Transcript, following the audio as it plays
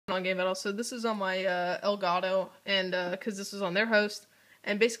on Game Battle. So this is on my Elgato, and because this was on their host,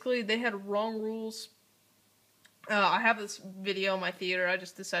 and basically they had wrong rules. I have this video on my theater. I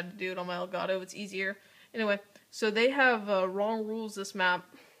just decided to do it on my Elgato. It's easier. Anyway, so they have wrong rules this map.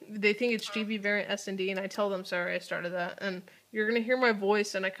 They think it's GB variant S&D, and I tell them, sorry, I started that. And you're going to hear my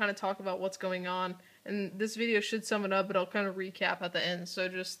voice, and I kind of talk about what's going on. And this video should sum it up, but I'll kind of recap at the end. So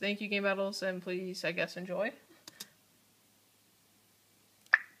just thank you, Game Battles, and please, I guess, enjoy.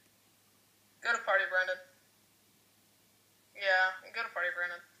 Go to party, Brendan. Yeah, go to party,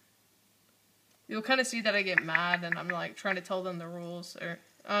 Brendan. You'll kind of see that I get mad, and I'm like trying to tell them the rules. Or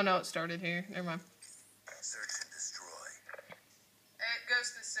oh no, it started here. Never mind. Search and destroy. It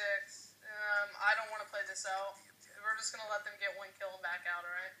goes to 6. I don't want to play this out. We're just gonna let them get 1 kill and back out,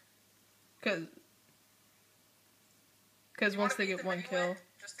 alright? Cause once they get 1 kill.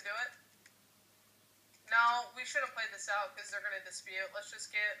 Just to do it? No, we shouldn't play this out because they're gonna dispute. Let's just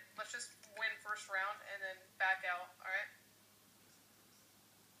win first round and then back out, alright?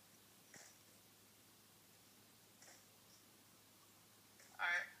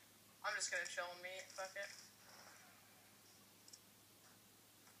 Alright. I'm just gonna chill and meet. Fuck it.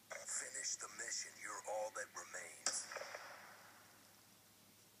 Finish the mission. You're all that remains.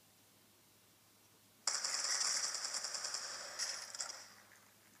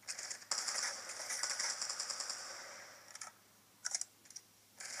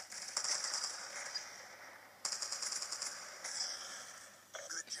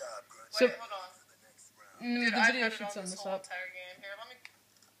 Good job, Grunt. So, Wait, hold on. Dude, the video should sum this up. Entire game. Here, let me.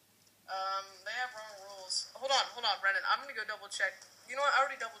 They have wrong rules. Hold on, Brendan. I'm gonna go double check. You know what? I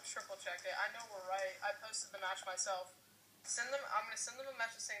already triple checked it. I know we're right. I posted the match myself. I'm gonna send them a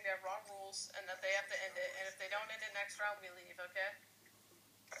message saying they have wrong rules and that they have to end it. And if they don't end it next round, we leave. Okay?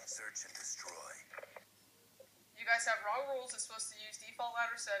 Search and destroy. You guys have wrong rules. It's supposed to use default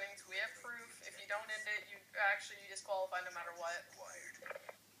ladder settings. We have proof. If you don't end it, you disqualify no matter what. Wired.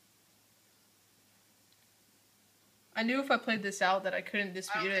 I knew if I played this out that I couldn't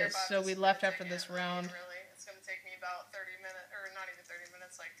dispute it, so we left after this round. Really, it's gonna take me about 30 minutes, or not even 30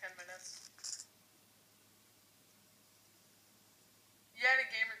 minutes, like 10 minutes. You had a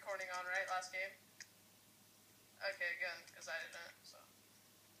game recording on, right, last game? Okay, good, because I didn't, so.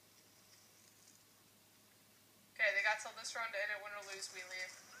 Okay, they got till this round to end it, win or lose, we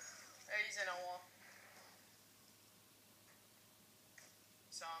leave. Hey, he's in a wall.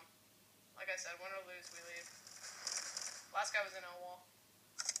 So, like I said, win or lose, we leave. Last guy was in a wall.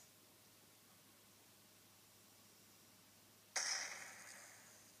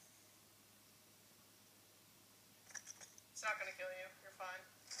 It's not gonna kill you. You're fine.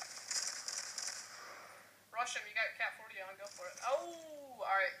 Rush him. You got Cat 40 on. Go for it. Oh!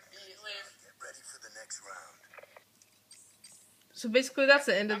 Alright. Leave. Get ready for the next round. So basically that's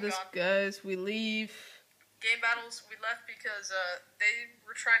the end of this, guys. We leave. Game Battles, we left because they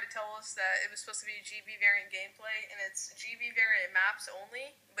were trying to tell us that it was supposed to be GB variant gameplay, and it's GB variant maps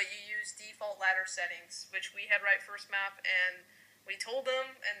only, but you use default ladder settings, which we had right first map, and we told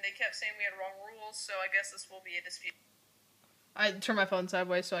them, and they kept saying we had wrong rules, so I guess this will be a dispute. I turned my phone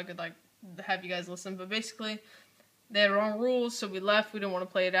sideways so I could like have you guys listen, but basically they had wrong rules, so we left. We didn't want to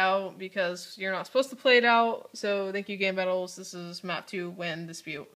play it out because you're not supposed to play it out. So thank you, Game Battles. This is map 2, win, dispute.